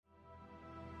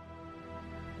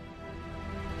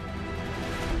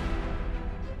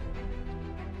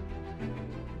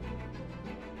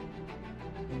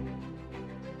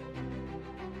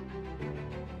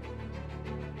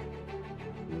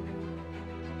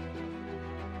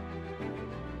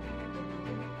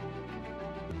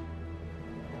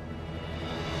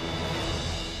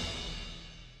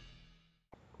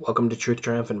Welcome to Truth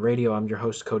Triumphant Radio. I'm your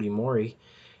host, Cody Mori,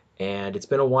 and it's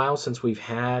been a while since we've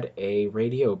had a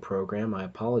radio program. I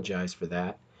apologize for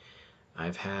that.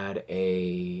 I've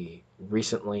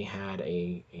recently had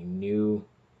a new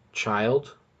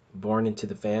child born into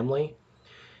the family,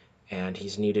 and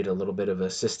he's needed a little bit of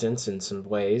assistance in some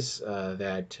ways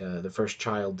that the first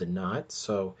child did not.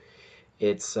 So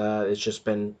it's just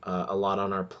been a lot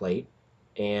on our plate,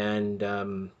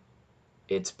 and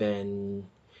it's been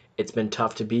it's been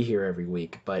tough to be here every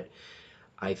week, but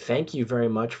I thank you very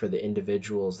much for the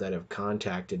individuals that have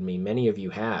contacted me. Many of you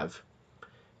have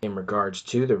in regards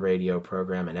to the radio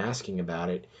program and asking about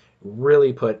it.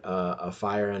 Really put a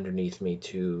fire underneath me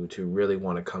to really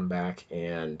want to come back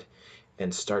and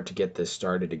start to get this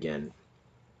started again.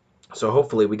 So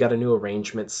hopefully we got a new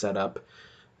arrangement set up.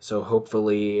 So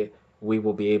hopefully we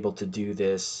will be able to do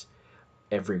this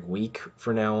every week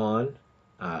from now on.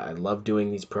 I love doing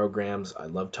these programs. I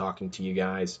love talking to you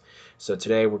guys. So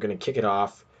today we're going to kick it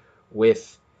off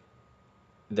with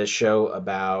the show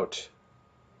about,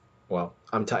 well,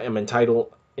 I'm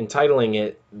entitling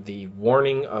it "The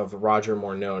Warning of Roger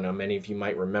Morneau." Now, many of you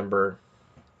might remember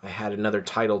I had another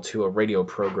title to a radio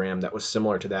program that was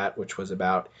similar to that, which was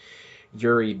about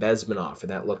Yuri Bezmenov,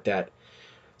 and that looked at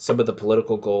some of the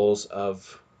political goals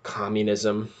of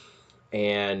communism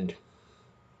and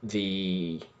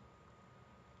the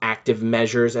active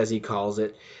measures, as he calls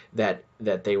it, that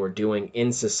they were doing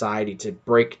in society to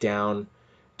break down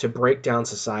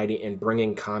society and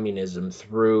bringing communism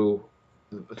through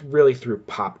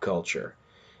pop culture.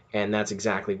 And that's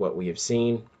exactly what we have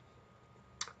seen,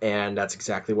 and that's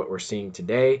exactly what we're seeing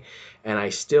today. And I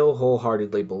still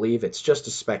wholeheartedly believe, it's just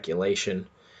a speculation,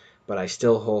 but I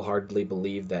still wholeheartedly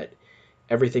believe that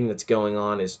everything that's going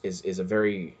on is a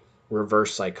very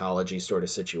reverse psychology sort of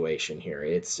situation here.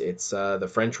 It's the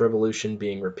French Revolution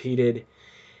being repeated.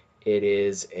 It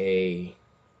is a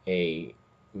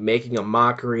making a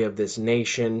mockery of this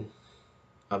nation,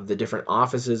 of the different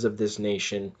offices of this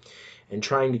nation, and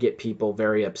trying to get people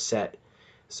very upset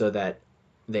so that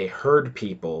they herd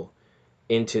people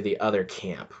into the other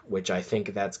camp, which I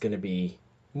think that's going to be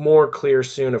more clear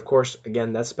soon. Of course,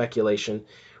 again, that's speculation.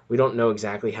 We don't know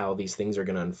exactly how these things are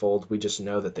going to unfold. We just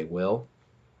know that they will.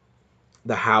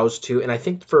 The hows to, and I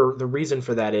think for the reason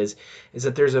for that is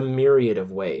that there's a myriad of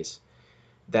ways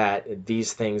that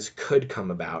these things could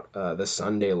come about. The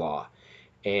Sunday Law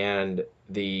and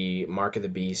the Mark of the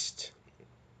Beast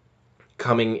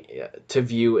coming to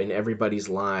view in everybody's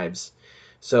lives.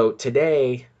 So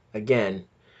today, again,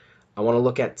 I want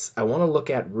to look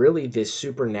at really this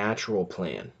supernatural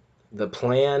plan, the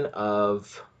plan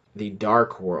of the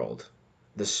dark world,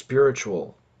 the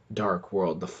spiritual dark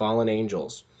world, the fallen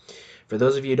angels. For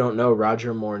those of you who don't know,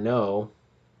 Roger Morneau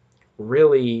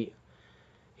really,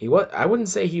 I wouldn't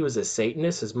say he was a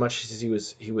Satanist as much as he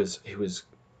was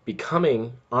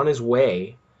becoming on his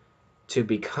way to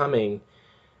becoming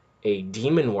a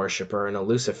demon worshiper and a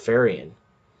Luciferian.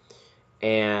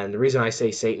 And the reason I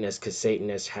say Satanist, because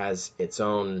Satanist has its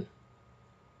own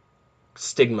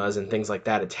stigmas and things like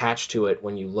that attached to it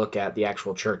when you look at the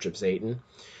actual Church of Satan.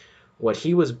 What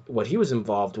he was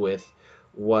involved with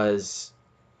was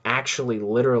actually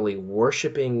literally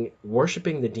worshiping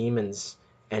the demons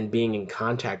and being in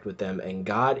contact with them, and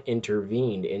God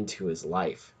intervened into his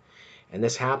life. And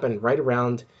this happened right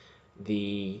around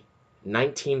the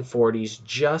 1940s,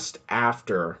 just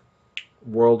after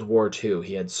World War II.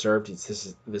 He had served.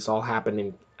 This all happened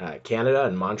in Canada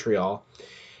and Montreal,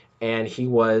 and he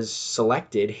was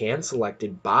hand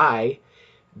selected by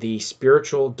the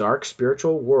dark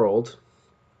spiritual world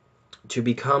to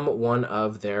become one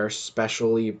of their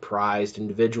specially prized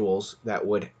individuals that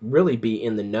would really be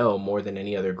in the know more than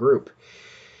any other group.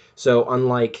 So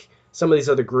unlike some of these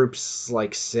other groups,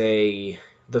 like, say,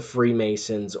 the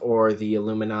Freemasons or the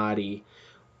Illuminati,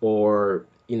 or,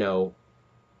 the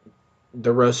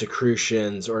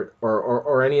Rosicrucians,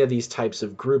 or any of these types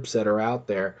of groups that are out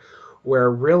there, where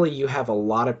really you have a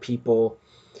lot of people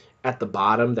at the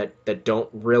bottom that don't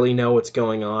really know what's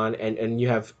going on, and you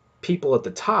have people at the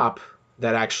top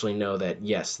that actually know that,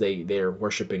 yes, they're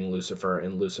worshiping Lucifer,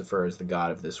 and Lucifer is the god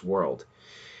of this world.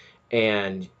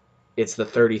 And it's the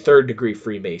 33rd degree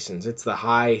Freemasons, it's the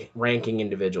high ranking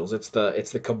individuals, it's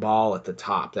the cabal at the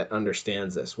top that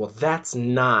understands this. Well, that's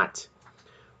not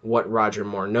what Roger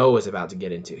Morneau was about to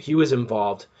get into. He was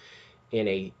involved in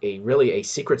a really a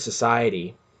secret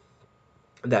society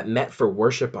that met for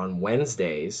worship on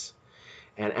Wednesdays.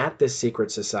 And at this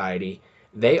secret society,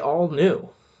 they all knew.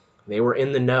 They were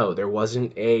in the know. There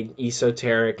wasn't a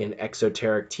esoteric and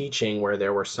exoteric teaching where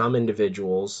there were some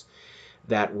individuals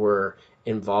that were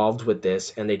involved with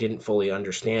this, and they didn't fully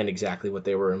understand exactly what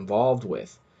they were involved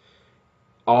with.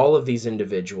 All of these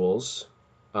individuals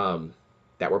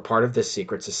that were part of this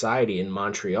secret society in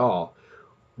Montreal,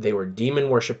 they were demon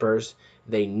worshippers.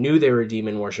 They knew they were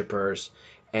demon worshippers,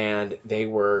 and they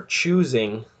were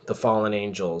choosing the fallen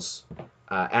angels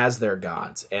as their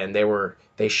gods. And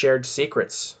they shared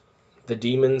secrets. The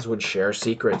demons would share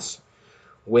secrets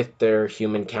with their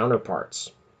human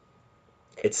counterparts.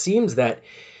 It seems that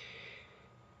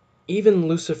even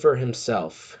Lucifer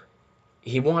himself,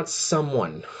 he wants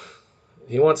someone.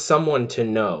 He wants someone to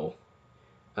know,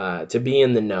 to be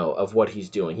in the know of what he's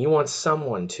doing. He wants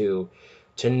someone to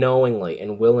knowingly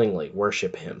and willingly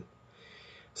worship him.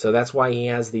 So that's why he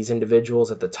has these individuals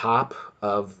at the top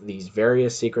of these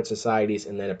various secret societies,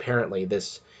 and then apparently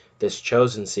this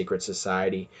chosen secret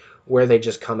society where they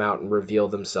just come out and reveal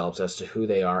themselves as to who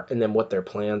they are and then what their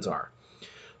plans are.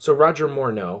 So Roger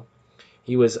Morneau,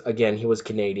 he was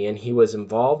Canadian. He was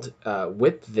involved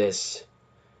with this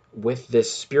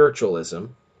spiritualism,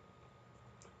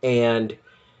 and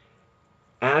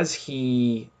as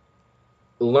he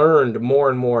learned more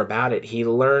and more about it, he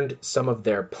learned some of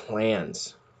their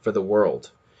plans for the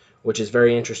world, which is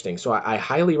very interesting. So I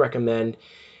highly recommend.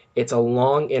 It's a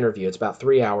long interview. It's about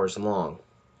 3 hours long,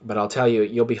 but I'll tell you,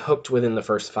 you'll be hooked within the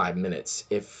first 5 minutes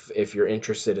if you're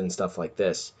interested in stuff like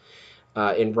this.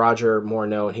 In Roger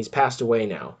Morneau, and he's passed away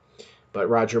now, but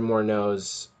Roger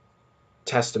Morneau's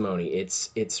testimony,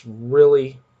 it's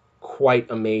really quite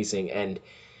amazing. And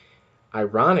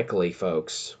ironically,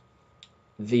 folks,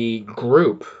 the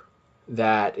group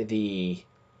that the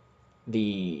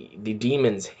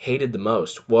demons hated the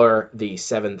most were the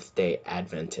Seventh-day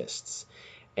Adventists.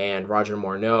 And Roger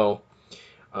Morneau,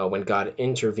 when God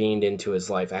intervened into his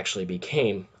life, actually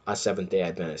became a Seventh-day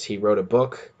Adventist. He wrote a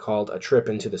book called A Trip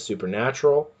into the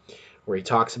Supernatural, where he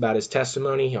talks about his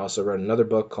testimony. He also wrote another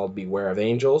book called Beware of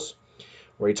Angels,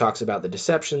 where he talks about the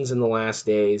deceptions in the last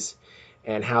days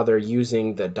and how they're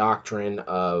using the doctrine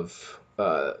of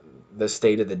the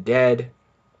state of the dead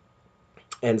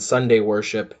and Sunday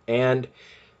worship, and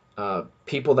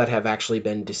people that have actually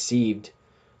been deceived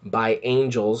by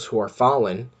angels who are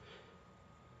fallen,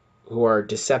 who are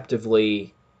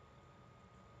deceptively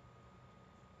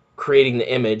creating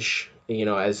the image,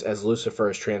 as Lucifer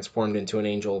is transformed into an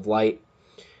angel of light.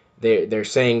 They're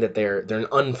saying that they're an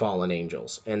unfallen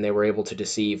angels, and they were able to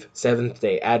deceive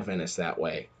Seventh-day Adventists that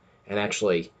way. And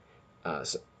actually,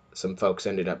 some folks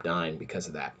ended up dying because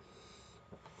of that.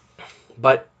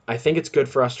 But I think it's good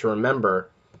for us to remember,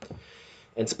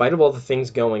 in spite of all the things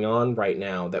going on right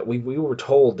now, that we were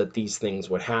told that these things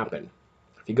would happen.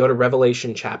 If you go to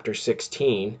Revelation chapter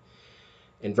 16,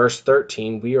 in verse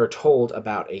 13, we are told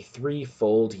about a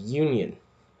threefold union.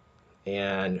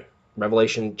 And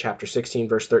Revelation chapter 16,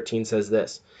 verse 13 says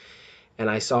this, "And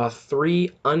I saw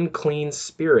 3 unclean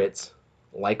spirits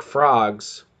like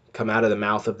frogs come out of the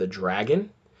mouth of the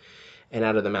dragon, and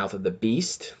out of the mouth of the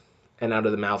beast, and out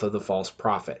of the mouth of the false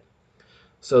prophet."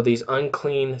 So these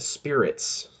unclean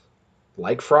spirits,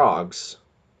 like frogs,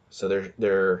 so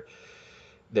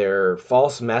they're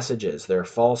false messages, they're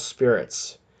false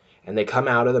spirits, and they come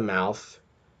out of the mouth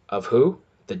of who?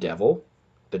 The devil,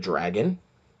 the dragon.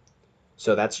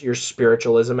 So that's your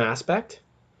spiritualism aspect.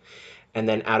 And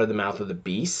then out of the mouth of the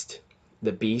beast.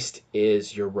 The beast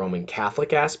is your Roman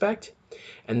Catholic aspect.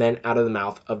 And then out of the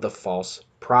mouth of the false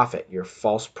prophet. Your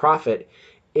false prophet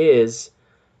is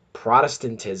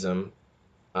Protestantism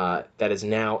that is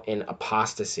now in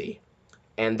apostasy.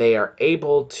 And they are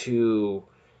able to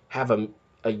have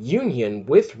a union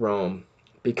with Rome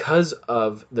because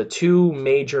of the 2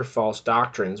 major false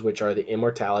doctrines, which are the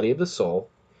immortality of the soul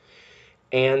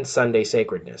and Sunday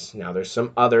sacredness. Now, there's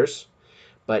some others,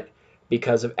 but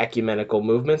because of ecumenical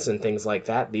movements and things like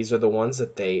that, these are the ones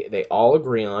that they all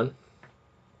agree on.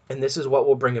 And this is what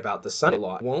will bring about the Sunday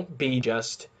law. It won't be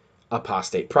just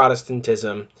apostate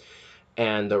Protestantism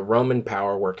and the Roman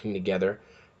power working together.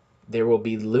 There will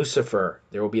be Lucifer.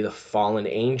 There will be the fallen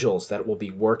angels that will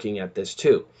be working at this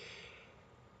too.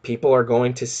 People are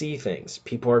going to see things.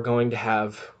 People are going to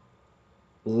have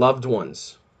loved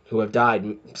ones who have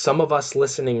died. Some of us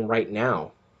listening right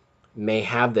now may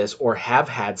have this or have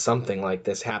had something like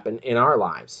this happen in our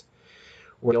lives,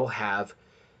 where you'll have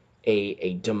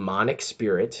a demonic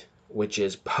spirit which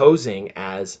is posing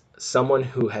as someone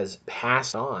who has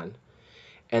passed on,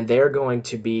 and they're going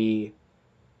to be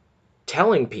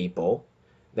telling people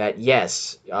that,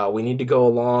 yes, we need to go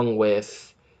along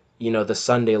with the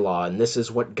Sunday law, and this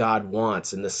is what God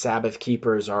wants, and the Sabbath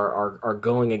keepers are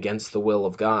going against the will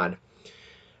of God,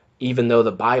 even though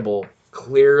the Bible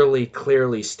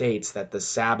clearly states that the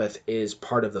Sabbath is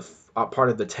part of part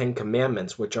of the Ten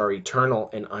Commandments, which are eternal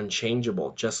and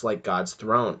unchangeable, just like God's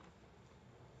throne.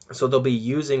 So they'll be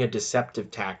using a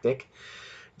deceptive tactic.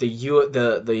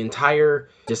 The entire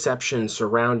deception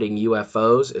surrounding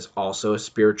UFOs is also a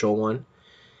spiritual one.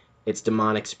 It's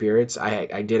demonic spirits.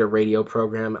 I did a radio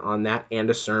program on that and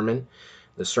a sermon.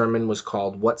 The sermon was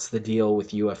called "What's the Deal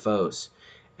with UFOs?"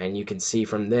 And you can see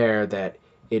from there that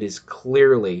it is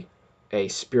clearly a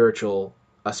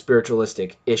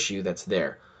spiritualistic issue that's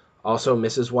there. Also,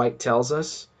 Mrs. White tells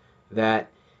us that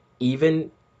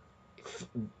even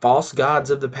false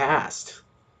gods of the past,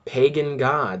 pagan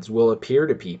gods, will appear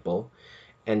to people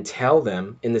and tell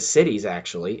them, in the cities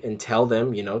actually, and tell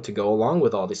them, to go along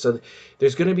with all this. So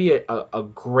there's going to be a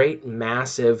great,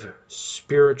 massive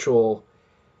spiritual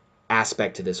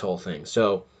aspect to this whole thing.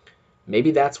 So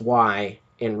maybe that's why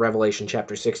in Revelation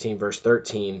chapter 16, verse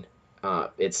 13,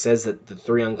 it says that the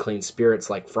three unclean spirits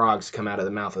like frogs come out of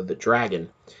the mouth of the dragon.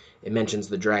 It mentions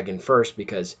the dragon first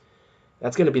because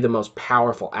that's going to be the most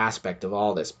powerful aspect of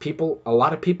all this. A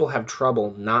lot of people have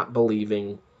trouble not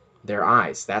believing their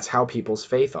eyes. That's how people's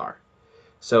faith are.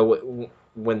 So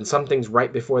when something's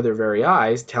right before their very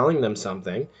eyes, telling them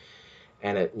something,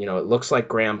 and it looks like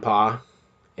grandpa,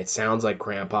 it sounds like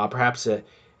grandpa, perhaps it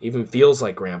even feels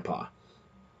like grandpa.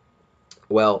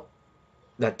 Well,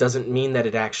 that doesn't mean that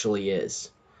it actually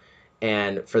is.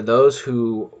 And for those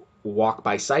who walk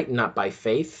by sight and not by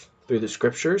faith through the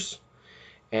scriptures,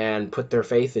 and put their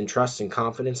faith and trust and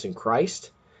confidence in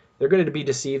Christ, they're going to be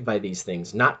deceived by these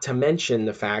things. Not to mention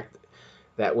the fact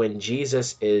that when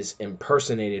Jesus is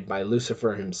impersonated by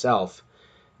Lucifer himself,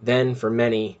 then for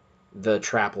many, the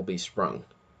trap will be sprung.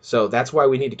 So that's why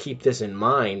we need to keep this in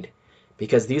mind,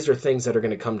 because these are things that are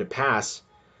going to come to pass,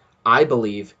 I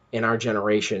believe, in our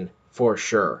generation for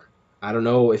sure. I don't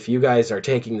know if you guys are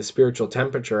taking the spiritual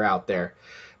temperature out there,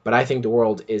 but I think the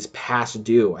world is past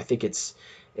due. I think it's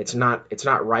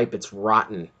not ripe, it's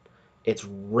rotten. It's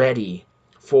ready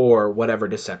for whatever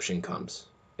deception comes,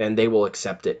 and they will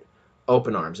accept it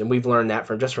open arms. And we've learned that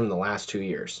from the last 2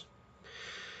 years.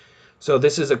 So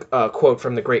this is a quote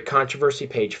from The Great Controversy,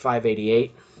 page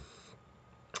 588.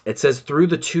 It says, "Through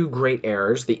the two great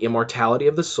errors, the immortality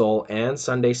of the soul and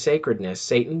Sunday sacredness,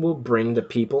 Satan will bring the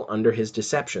people under his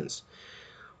deceptions.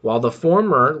 While the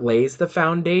former lays the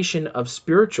foundation of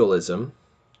spiritualism,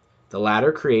 the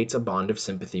latter creates a bond of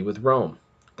sympathy with Rome.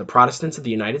 The Protestants of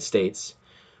the United States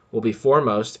will be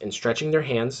foremost in stretching their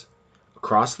hands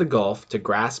across the gulf to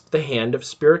grasp the hand of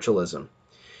spiritualism.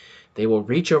 They will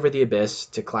reach over the abyss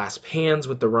to clasp hands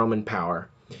with the Roman power,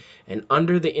 and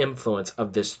under the influence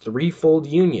of this threefold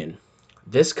union,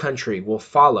 this country will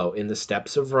follow in the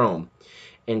steps of Rome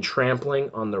in trampling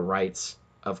on the rights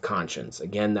of conscience."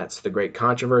 Again, that's The Great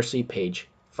Controversy, page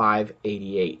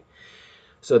 588.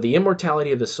 So the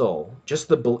immortality of the soul,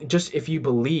 just if you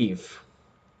believe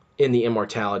in the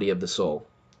immortality of the soul,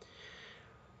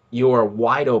 you are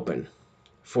wide open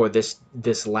for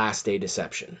this last day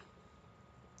deception.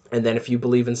 And then if you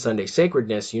believe in Sunday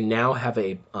sacredness, you now have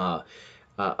a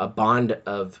bond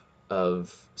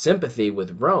of sympathy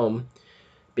with Rome,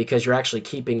 because you're actually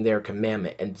keeping their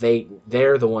commandment, and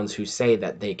they're the ones who say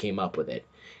that they came up with it,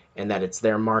 and that it's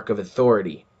their mark of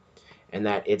authority, and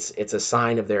that it's a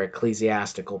sign of their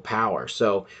ecclesiastical power.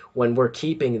 So when we're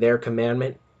keeping their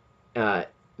commandment,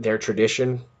 their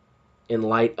tradition, in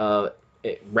light of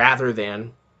rather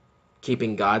than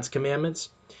keeping God's commandments,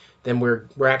 then we're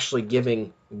actually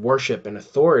giving worship and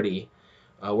authority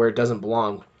where it doesn't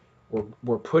belong.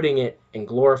 We're putting it and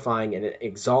glorifying and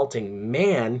exalting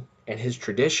man and his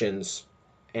traditions,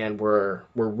 and we're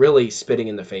really spitting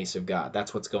in the face of God.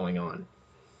 That's what's going on.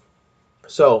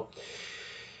 So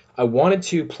I wanted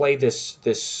to play this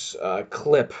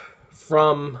clip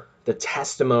from the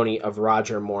testimony of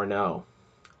Roger Morneau,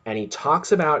 and he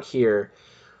talks about here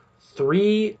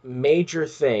 3 major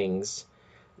things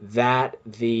that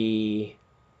the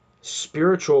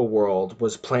spiritual world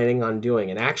was planning on doing.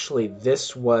 And actually,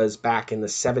 this was back in the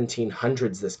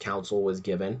 1700s this counsel was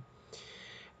given.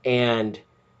 And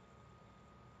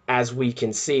as we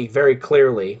can see very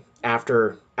clearly,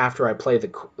 after I play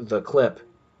the clip,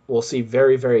 we'll see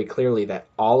very, very clearly that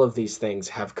all of these things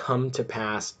have come to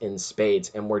pass in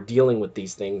spades, and we're dealing with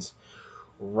these things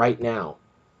right now.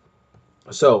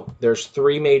 So there's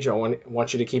 3 major, I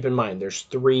want you to keep in mind, there's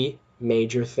 3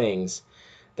 major things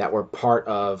that were part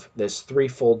of this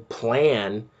threefold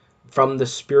plan from the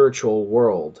spiritual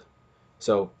world.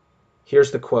 So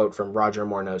here's the quote from Roger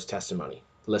Morneau's testimony.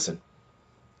 Listen.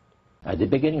 At the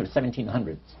beginning of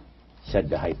 1700s, said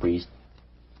the high priest,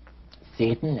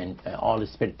 Satan and all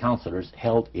his spirit counselors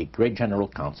held a great general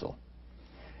council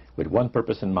with one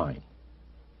purpose in mind: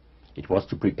 It was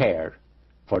to prepare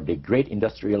for the great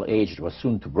industrial age that was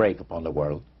soon to break upon the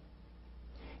world.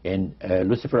 And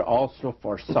Lucifer also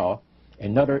foresaw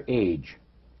another age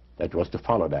that was to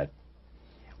follow that,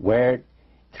 where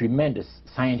tremendous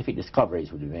scientific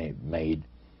discoveries would be made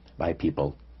by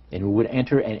people, and we would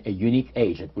enter a unique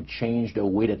age that would change the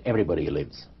way that everybody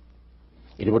lives.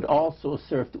 It would also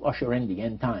serve to usher in the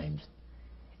end times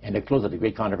and the close of the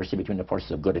great controversy between the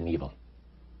forces of good and evil.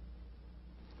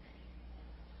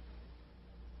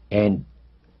 And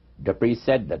the priest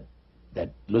said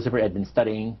that Lucifer had been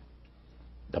studying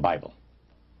the Bible.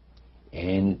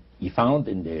 And he found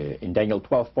in Daniel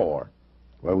 12:4,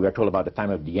 where we are told about the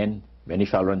time of the end, many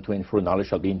shall run to and fro, knowledge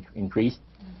shall be increased.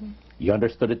 He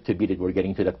understood it to be that we're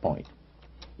getting to that point.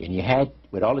 And he had,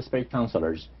 with all the spirit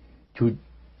counselors, to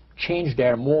change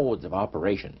their modes of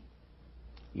operation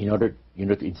in order,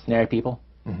 to ensnare people.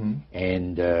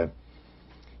 And to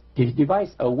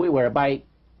devise a way whereby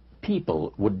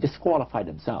people would disqualify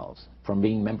themselves from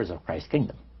being members of Christ's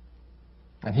kingdom.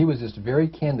 And he was just very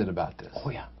candid about this. Oh,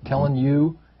 yeah. Telling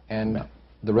you and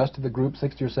the rest of the group,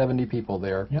 60 or 70 people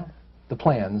there, the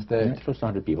plans that Close to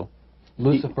 100 people.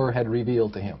 Lucifer had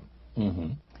revealed to him.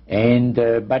 And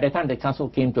by the time the council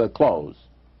came to a close,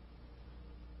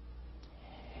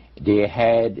 they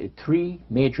had three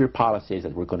major policies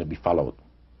that were going to be followed.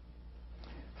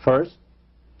 First,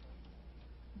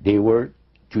 they were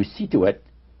to see to it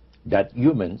that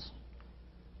humans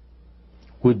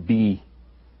would be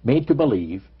made to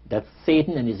believe that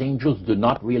Satan and his angels do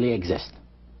not really exist.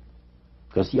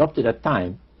 Because up to that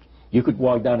time, you could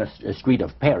walk down a street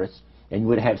of Paris and you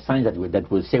would have signs that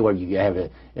would say where you have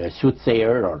a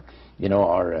soothsayer or,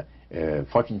 or a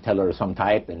fortune teller of some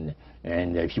type, and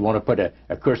if you want to put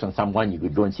a curse on someone, you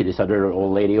could go and see this other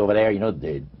old lady over there,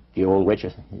 the old witch,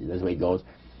 that's the way it goes.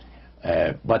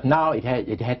 But now it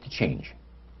had to change.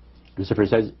 Lucifer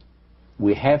says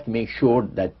we have to make sure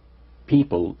that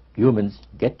people, humans,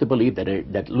 get to believe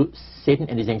that Satan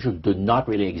and his angels do not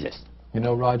really exist.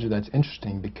 Roger, that's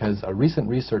interesting because a recent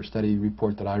research study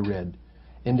report that I read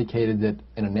indicated that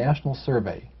in a national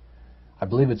survey, I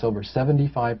believe it's over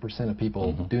 75% of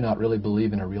people do not really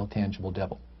believe in a real tangible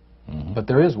devil. But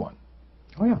there is one.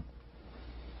 Oh, yeah.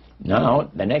 Now,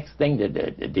 the next thing,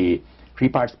 the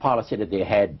three-parts policy that they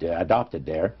had adopted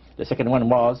there, the second one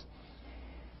was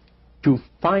to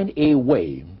find a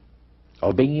way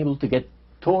of being able to get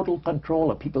total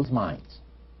control of people's minds.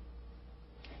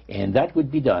 And that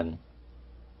would be done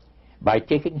by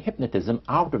taking hypnotism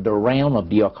out of the realm of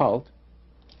the occult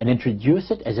and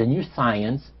introduce it as a new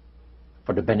science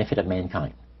for the benefit of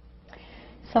mankind.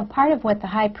 So part of what the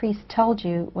high priest told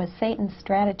you was Satan's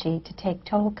strategy to take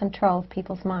total control of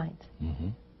people's minds.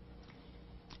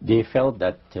 They felt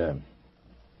that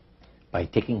by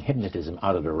taking hypnotism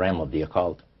out of the realm of the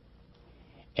occult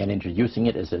and introducing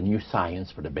it as a new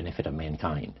science for the benefit of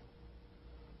mankind,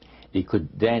 they could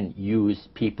then use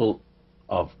people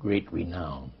of great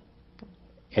renown,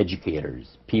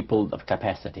 educators, people of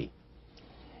capacity,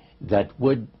 that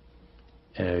would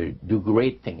do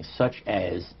great things, such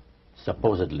as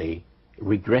supposedly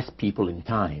regress people in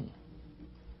time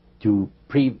to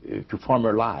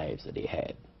former lives that they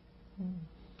had.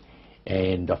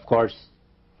 And of course,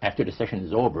 after the session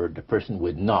is over, the person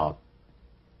would not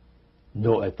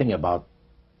know a thing about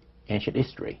ancient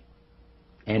history,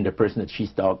 and the person that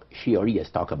she or he has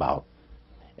talked about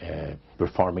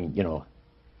performing,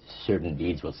 certain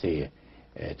deeds, we'll say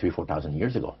 3,000 or 4,000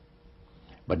 years ago.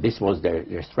 But this was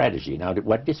their strategy. Now,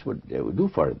 what this would do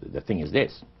for the thing is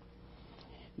this,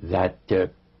 that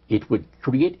it would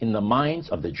create in the minds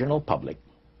of the general public,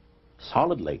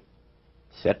 solidly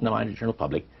set in the mind of the general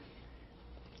public,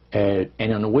 an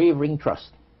unwavering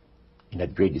trust in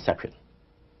that great deception.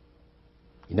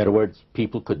 In other words,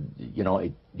 people could,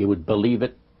 they would believe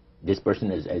it. This person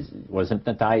was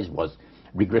hypnotized, was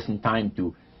regressing time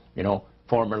to,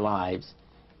 former lives,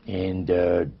 and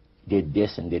did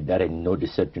this and did that, and no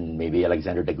deception. Maybe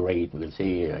Alexander the Great, we'll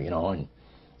say, and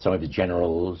some of the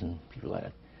generals and people like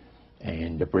that.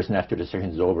 And the person, after the session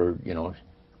is over,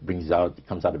 comes out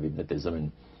of hypnotism,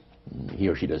 and he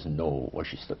or she doesn't know what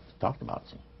she's talking about.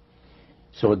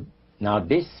 So now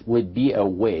this would be a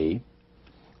way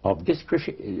of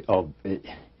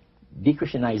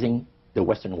de-Christianizing the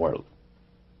Western world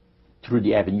through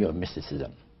the avenue of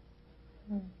mysticism.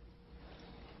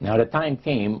 Now the time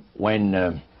came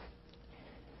when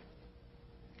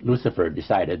Lucifer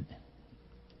decided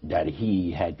that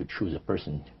he had to choose a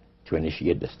person to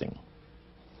initiate this thing.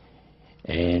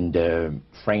 And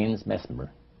Franz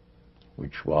Mesmer,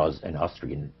 which was an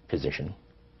Austrian physician,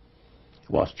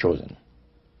 was chosen.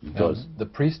 Because the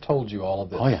priest told you all of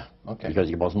this? Oh, yeah. Okay. Because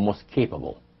he was most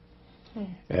capable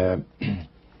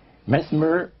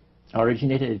Mesmer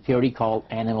originated a theory called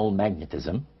animal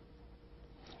magnetism,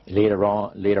 later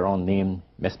on named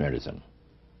mesmerism.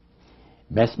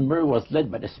 Mesmer was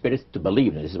led by the spirits to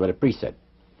believe, and this is what a priest said,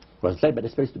 was led by the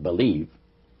spirits to believe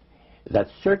that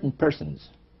certain persons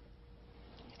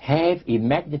have a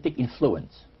magnetic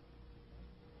influence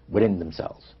within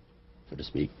themselves, so to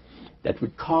speak, that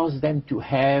would cause them to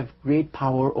have great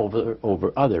power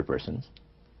over other persons,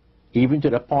 even to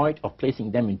the point of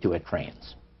placing them into a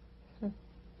trance.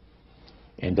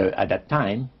 And at that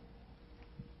time,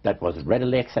 that was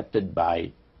readily accepted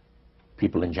by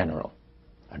people in general,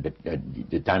 at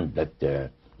the time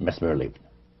that Mesmer lived.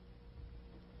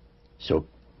 So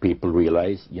people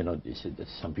realize, you know, that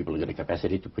some people get a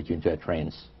capacity to put you into a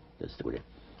trance. That's the way.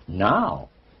 Now,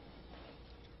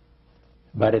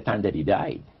 by the time that he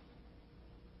died,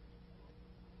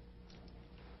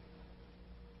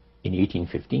 in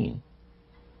 1815,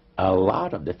 a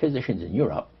lot of the physicians in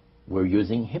Europe were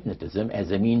using hypnotism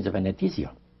as a means of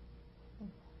anesthesia.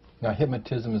 Now,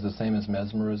 hypnotism is the same as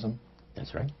mesmerism?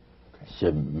 That's right. Okay.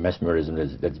 So mesmerism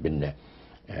that's been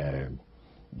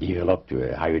developed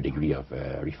to a higher degree of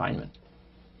refinement.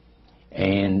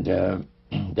 And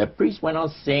the priest went on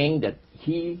saying that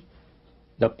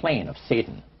the plan of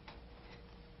Satan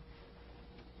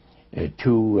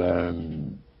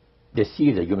to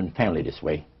deceive the human family this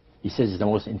way, he says, is the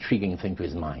most intriguing thing to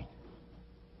his mind.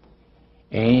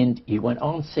 And he went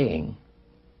on saying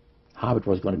how it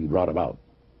was going to be brought about.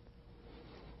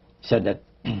 He said that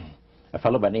a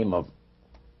fellow by the name of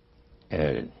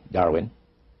Darwin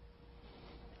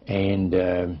and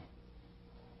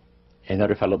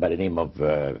another fellow by the name of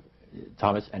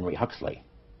Thomas Henry Huxley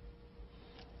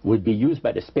would be used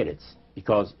by the spirits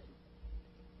because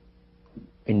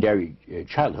in their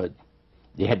childhood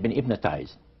they had been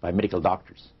hypnotized by medical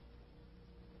doctors.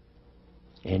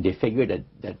 And they figured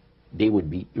that they would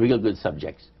be real good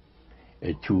subjects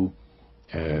to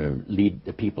lead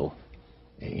the people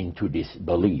into this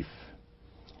belief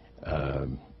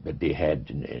that they had,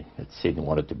 that Satan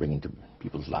wanted to bring into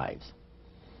people's lives.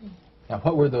 Now,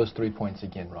 what were those 3 points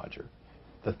again, Roger?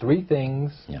 The 3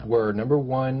 things were, number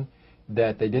 1,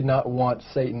 that they did not want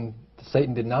Satan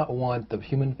did not want the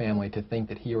human family to think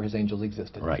that he or his angels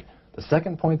existed. Right. The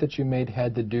second point that you made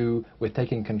had to do with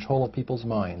taking control of people's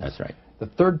minds. That's right. The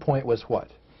third point was what?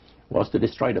 Was to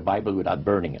destroy the Bible without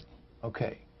burning it.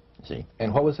 Okay. See?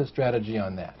 And what was his strategy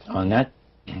on that? On that,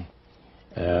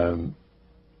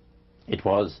 it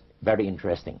was very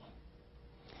interesting.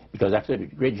 Because after the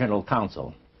Great General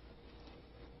Council,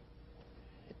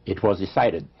 it was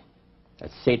decided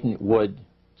that Satan would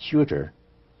tutor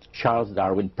Charles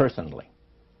Darwin personally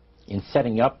in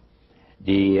setting up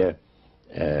the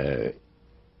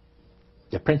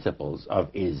principles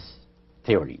of his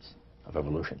theories of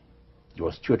evolution. He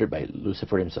was tutored by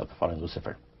Lucifer himself, fallen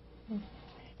Lucifer.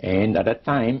 And at that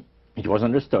time, it was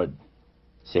understood,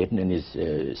 Satan and his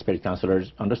spirit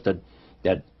counselors understood,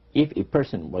 that if a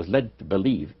person was led to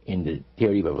believe in the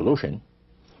theory of evolution,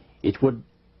 it would,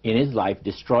 in his life,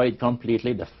 destroy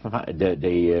completely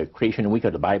the creation week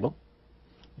of the Bible,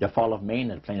 the fall of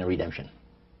man, and the plan of redemption.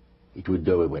 It would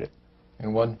do away with it.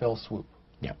 In one fell swoop.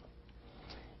 Yeah.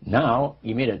 Now,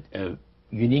 he made a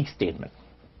unique statement.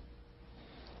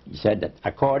 He said that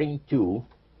according to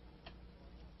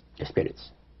the spirits,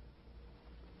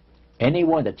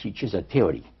 anyone that teaches a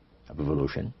theory of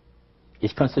evolution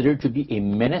is considered to be a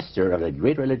minister of a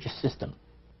great religious system.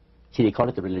 See, they call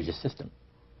it the religious system,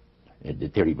 the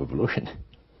theory of evolution,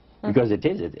 because it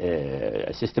is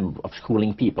a system of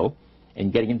schooling people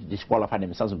and getting them to disqualify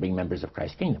themselves and being members of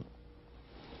Christ's kingdom.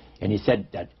 And he said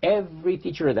that every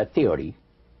teacher of that theory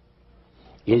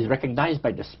is recognized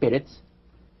by the spirits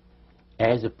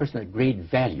as a person of great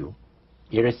value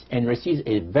and receives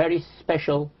a very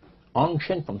special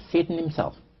unction from Satan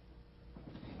himself,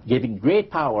 giving great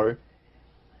power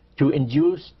to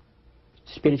induce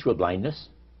spiritual blindness,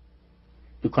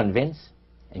 to convince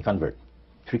and convert.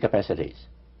 3 capacities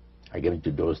are given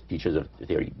to those teachers of the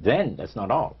theory. Then, that's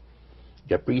not all.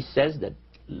 The priest says that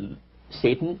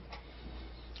Satan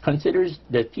considers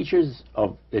the teachers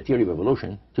of the theory of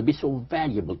evolution to be so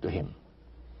valuable to him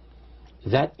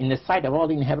that in the sight of all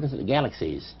the inhabitants of the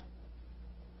galaxies,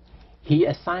 he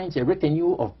assigns a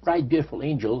retinue of bright, beautiful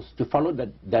angels to follow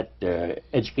that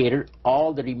educator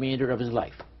all the remainder of his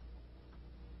life.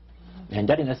 And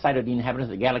that in the sight of the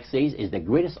inhabitants of the galaxies is the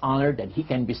greatest honor that he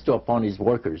can bestow upon his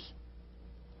workers,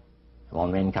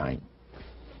 upon mankind,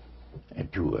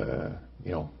 and to,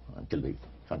 until the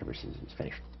controversy is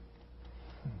finished.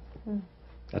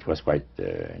 That was quite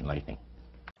enlightening.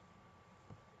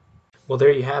 Well,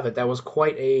 there you have it. That was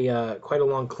quite a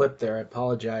long clip there. I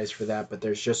apologize for that, but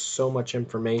there's just so much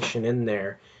information in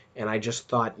there, and I just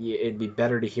thought it'd be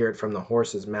better to hear it from the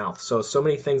horse's mouth. So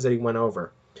many things that he went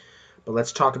over. But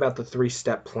let's talk about the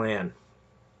three-step plan.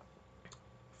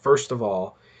 First of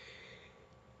all,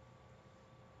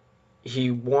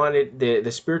 he wanted the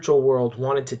spiritual world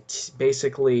wanted to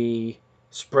basically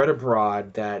spread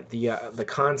abroad that the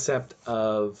concept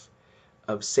of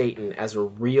Satan as a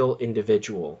real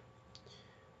individual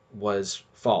was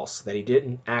false, that he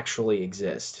didn't actually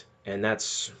exist. And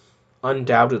that's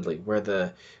undoubtedly where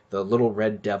the little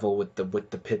red devil with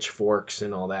the pitchforks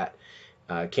and all that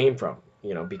came from,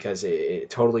 because it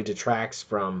totally detracts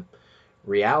from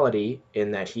reality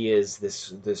in that he is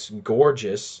this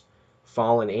gorgeous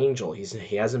fallen angel.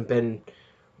 He hasn't been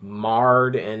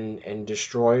marred and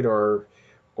destroyed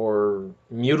or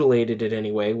mutilated in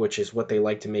any way, which is what they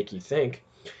like to make you think.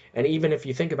 And even if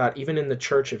you think about, even in the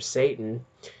Church of Satan,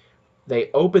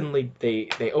 they openly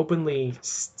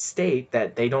state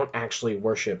that they don't actually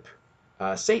worship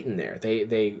Satan there.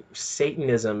 They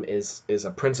Satanism is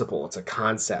a principle, it's a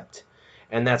concept,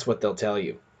 and that's what they'll tell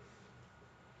you.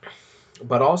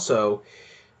 But also,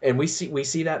 and we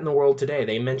see that in the world today.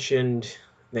 They mentioned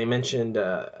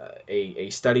a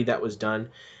study that was done.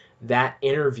 That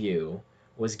interview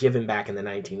was given back in the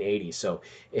 1980s. So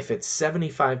if it's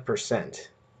 75%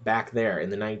 back there in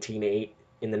the 1980s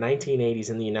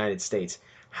in the United States,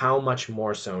 how much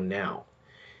more so now?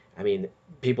 I mean,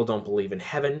 people don't believe in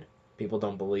heaven. People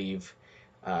don't believe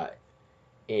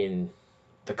in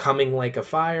the coming lake of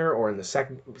fire or in the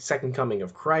second coming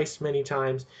of Christ many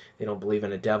times. They don't believe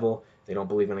in a devil. They don't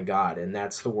believe in a God. And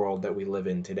that's the world that we live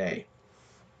in today.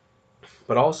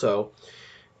 But also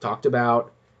talked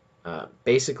about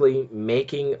basically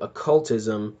making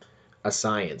occultism a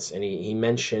science. And he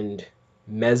mentioned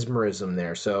mesmerism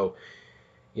there. So,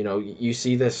 you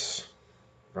see this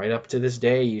right up to this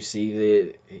day. You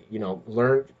see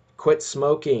quit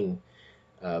smoking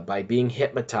by being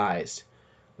hypnotized.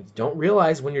 What you don't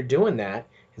realize when you're doing that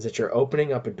is that you're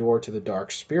opening up a door to the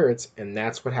dark spirits, and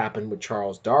that's what happened with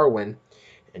Charles Darwin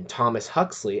and Thomas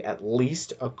Huxley, at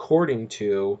least according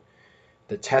to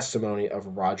the testimony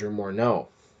of Roger Morneau,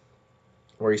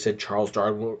 where he said Charles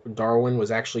Darwin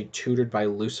was actually tutored by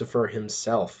Lucifer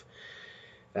himself.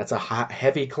 That's a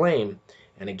heavy claim.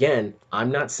 And again,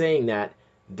 I'm not saying that.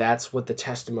 That's what the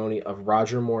testimony of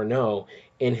Roger Morneau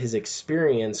in his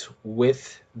experience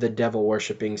with the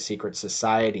devil-worshipping secret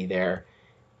society there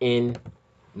in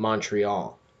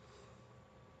Montreal.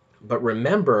 But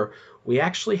remember, we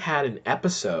actually had an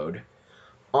episode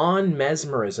on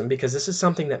mesmerism, because this is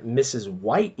something that Mrs.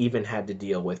 White even had to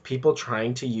deal with, people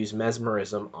trying to use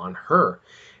mesmerism on her.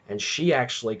 And she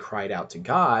actually cried out to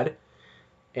God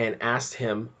and asked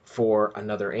him for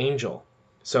another angel.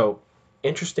 So,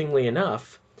 interestingly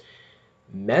enough,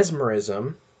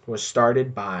 mesmerism was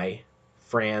started by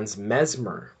Franz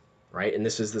Mesmer, right? And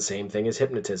this is the same thing as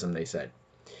hypnotism, they said.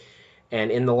 And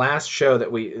in the show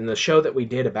that we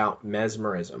did about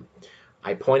mesmerism,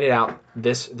 I pointed out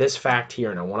this fact here,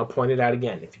 and I want to point it out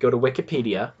again. If you go to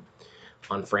Wikipedia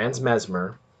on Franz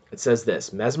Mesmer, it says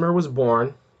this: Mesmer was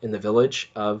born in the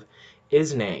village of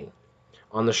Isnang,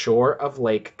 on the shore of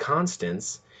Lake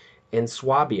Constance in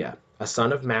Swabia, a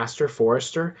son of master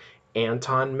forester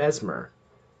Anton Mesmer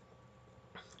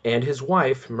and his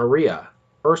wife Maria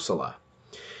Ursula.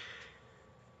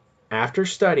 After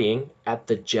studying at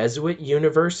the Jesuit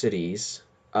universities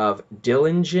of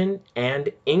Dillingen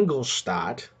and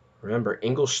Ingolstadt, remember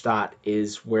Ingolstadt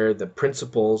is where the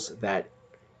principles that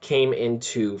came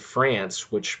into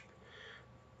France, which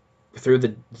through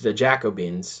the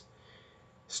Jacobins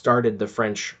started the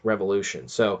French Revolution.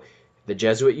 So the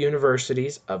Jesuit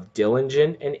universities of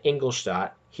Dillingen and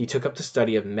Ingolstadt, he took up the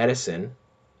study of medicine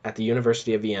at the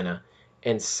University of Vienna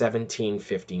in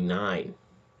 1759.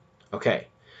 Okay,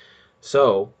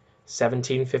 so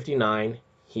 1759,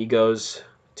 he goes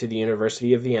to the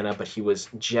University of Vienna, but he was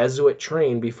Jesuit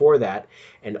trained before that,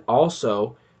 and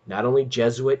also not only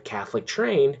Jesuit Catholic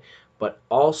trained, but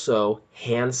also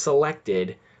hand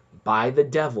selected by the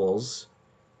devils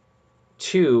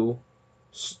to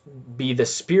be the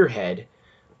spearhead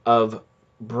of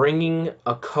bringing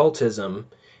occultism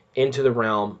into the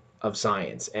realm of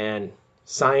science. And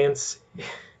science,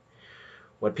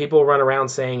 what people run around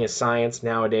saying is science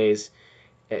nowadays,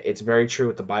 it's very true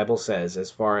what the Bible says, as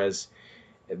far as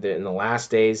in the last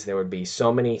days there would be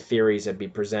so many theories that be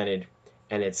presented,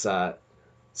 and it's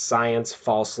science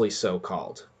falsely so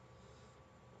called.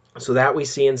 So that we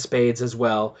see in spades as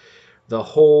well. The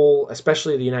whole,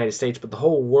 especially the United States, but the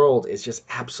whole world is just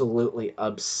absolutely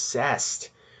obsessed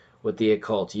with the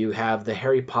occult. You have the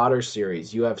Harry Potter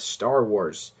series. You have Star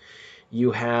Wars.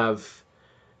 You have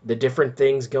the different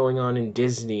things going on in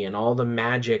Disney and all the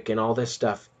magic and all this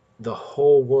stuff. The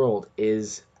whole world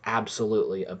is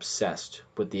absolutely obsessed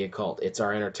with the occult. It's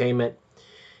our entertainment.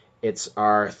 It's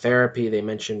our therapy. They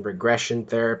mentioned regression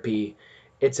therapy.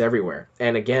 It's everywhere.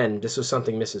 And again, this was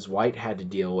something Mrs. White had to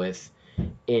deal with.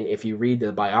 And if you read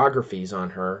the biographies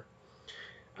on her,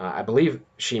 I believe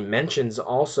she mentions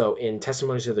also in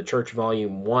Testimonies of the Church,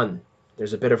 Volume 1,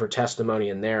 there's a bit of her testimony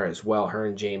in there as well, her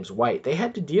and James White. They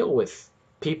had to deal with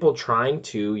people trying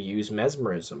to use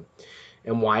mesmerism.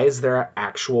 And why is there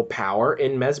actual power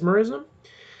in mesmerism?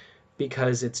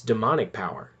 Because it's demonic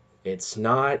power. It's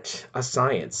not a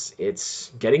science.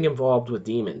 It's getting involved with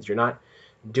demons. You're not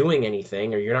doing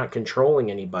anything, or you're not controlling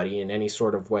anybody in any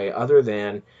sort of way other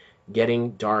than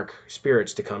getting dark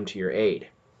spirits to come to your aid.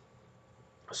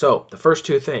 So, the first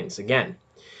two things, again,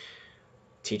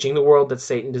 teaching the world that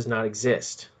Satan does not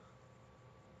exist,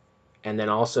 and then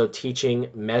also teaching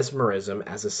mesmerism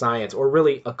as a science, or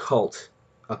really occult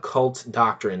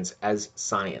doctrines as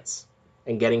science,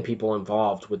 and getting people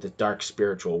involved with the dark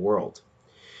spiritual world.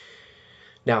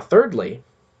 Now, thirdly,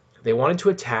 they wanted to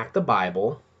attack the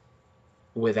Bible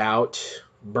without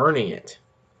burning it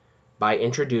by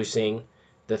introducing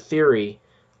the theory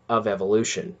of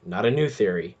evolution. Not a new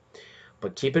theory,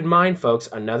 but keep in mind, folks,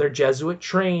 another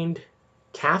Jesuit-trained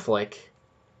Catholic,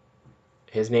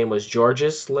 his name was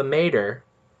Georges Lemaître,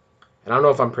 and I don't know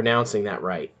if I'm pronouncing that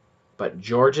right, but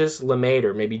Georges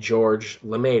Lemaître, maybe George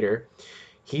Lemaître,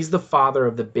 he's the father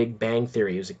of the Big Bang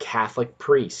Theory. He was a Catholic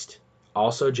priest,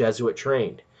 also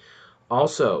Jesuit-trained,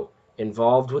 also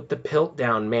involved with the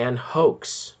Piltdown Man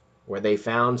hoax, where they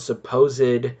found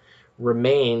supposed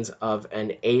remains of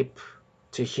an ape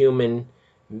to human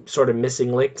sort of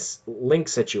missing link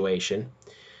situation.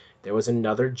 There was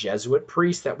another Jesuit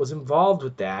priest that was involved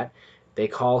with that. They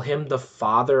call him the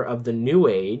father of the New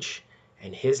Age,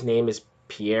 and his name is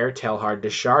Pierre Teilhard de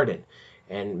Chardin.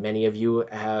 And many of you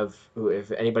have,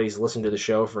 if anybody's listened to the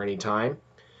show for any time,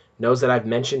 knows that I've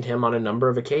mentioned him on a number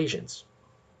of occasions.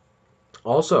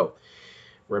 Also,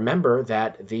 remember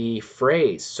that the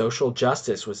phrase social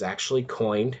justice was actually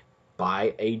coined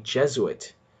by a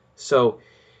Jesuit. So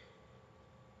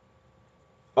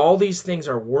all these things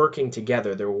are working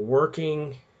together. They're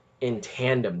working in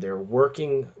tandem. They're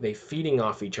feeding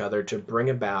off each other to bring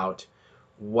about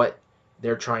what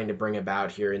they're trying to bring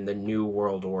about here in the New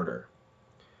World Order.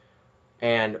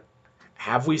 And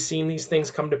have we seen these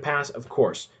things come to pass? Of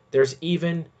course. There's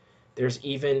even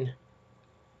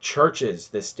churches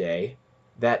this day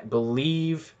that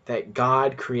believe that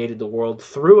God created the world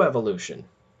through evolution.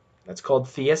 That's called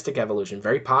theistic evolution.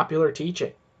 Very popular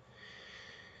teaching.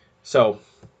 So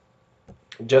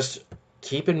just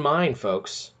keep in mind,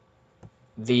 folks,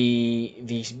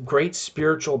 the great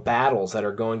spiritual battles that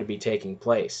are going to be taking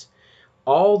place.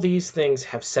 All these things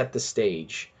have set the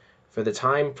stage for the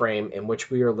time frame in which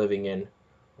we are living in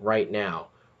right now,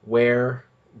 where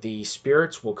the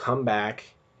spirits will come back,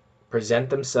 present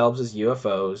themselves as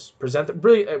UFOs,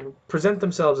 present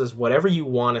themselves as whatever you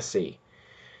want to see.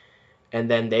 And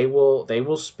then they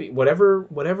will speak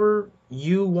whatever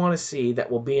you want to see that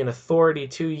will be an authority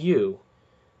to you.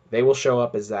 They will show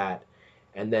up as that,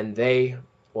 and then they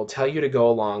will tell you to go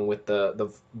along with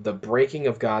the breaking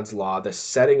of God's law, the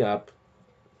setting up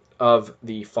of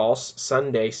the false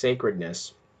Sunday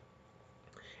sacredness,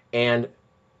 and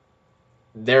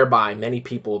thereby many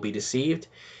people will be deceived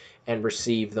and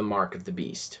receive the mark of the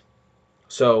beast.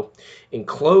 So, in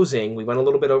closing, we went a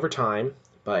little bit over time,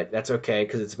 but that's okay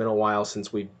because it's been a while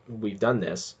since we've done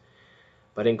this.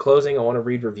 But in closing, I want to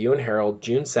read Review and Herald,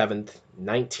 June 7th,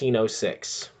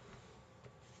 1906.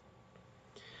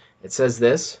 It says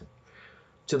this: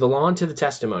 "To the law and to the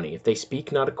testimony, if they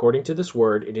speak not according to this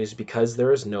word, it is because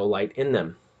there is no light in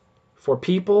them. For the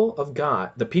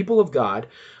people of God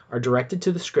are directed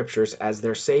to the Scriptures as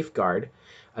their safeguard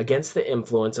against the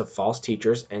influence of false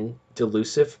teachers and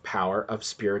delusive power of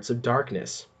spirits of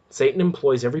darkness. Satan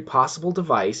employs every possible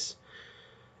device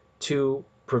to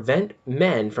prevent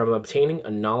men from obtaining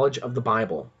a knowledge of the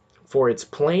Bible, for its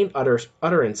plain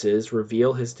utterances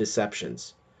reveal his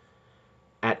deceptions.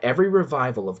 At every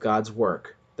revival of God's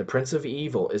work, the prince of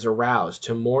evil is aroused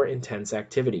to more intense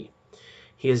activity.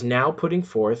 He is now putting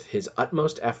forth his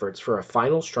utmost efforts for a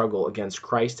final struggle against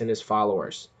Christ and his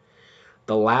followers.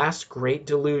 The last great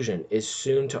delusion is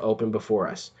soon to open before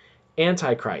us.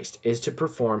 Antichrist is to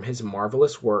perform his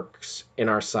marvelous works in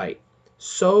our sight.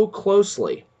 So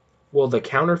closely will the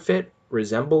counterfeit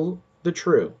resemble the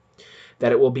true,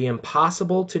 that it will be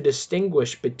impossible to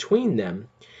distinguish between them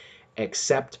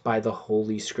except by the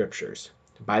Holy Scriptures.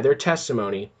 By their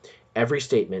testimony, every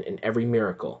statement and every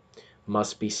miracle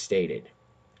must be stated.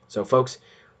 So, folks,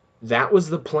 that was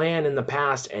the plan in the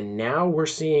past, and now we're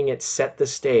seeing it set the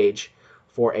stage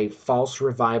for a false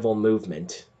revival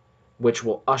movement, which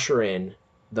will usher in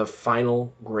the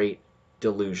final great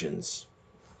delusions.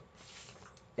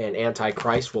 And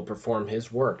Antichrist will perform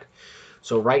his work.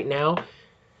 So right now,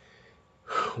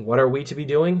 what are we to be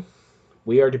doing?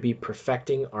 We are to be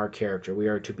perfecting our character. We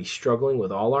are to be struggling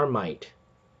with all our might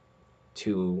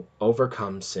to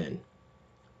overcome sin,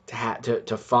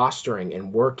 to fostering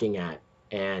and working at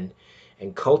and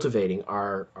cultivating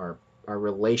our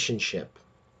relationship,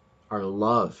 our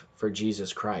love for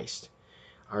Jesus Christ,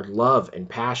 our love and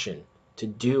passion to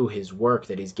do his work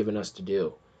that he's given us to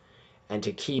do, and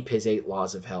to keep his 8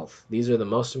 laws of health. These are the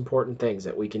most important things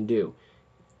that we can do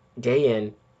day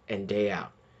in and day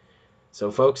out. So,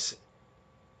 folks,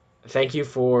 thank you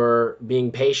for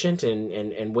being patient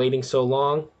and waiting so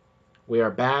long. We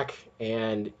are back,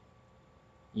 and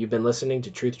you've been listening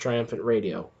to Truth Triumphant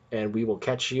Radio, and we will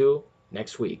catch you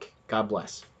next week. God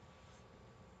bless.